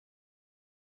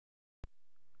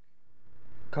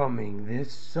coming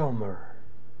this summer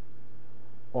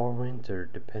or winter,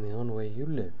 depending on where you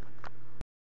live.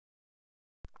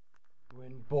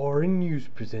 When boring news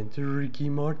presenter Ricky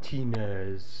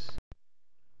Martinez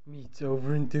meets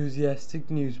over-enthusiastic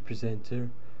news presenter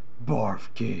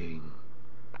Barf King.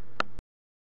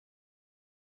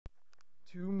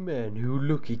 Two men who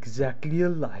look exactly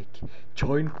alike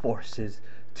join forces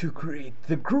to create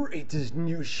the greatest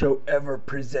news show ever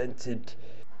presented.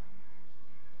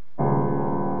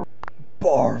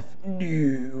 Barf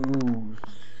News.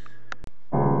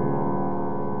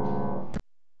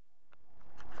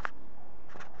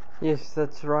 Yes,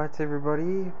 that's right,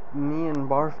 everybody. Me and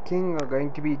Barf King are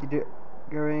going to be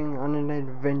going on an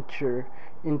adventure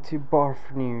into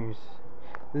Barf News.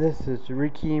 This is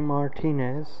Ricky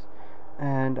Martinez,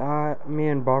 and me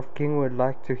and Barf King would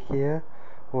like to hear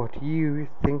what you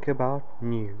think about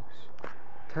news.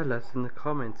 Tell us in the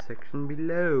comment section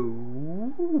below.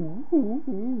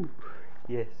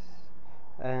 Yes,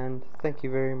 and thank you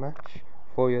very much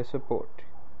for your support.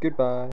 Goodbye.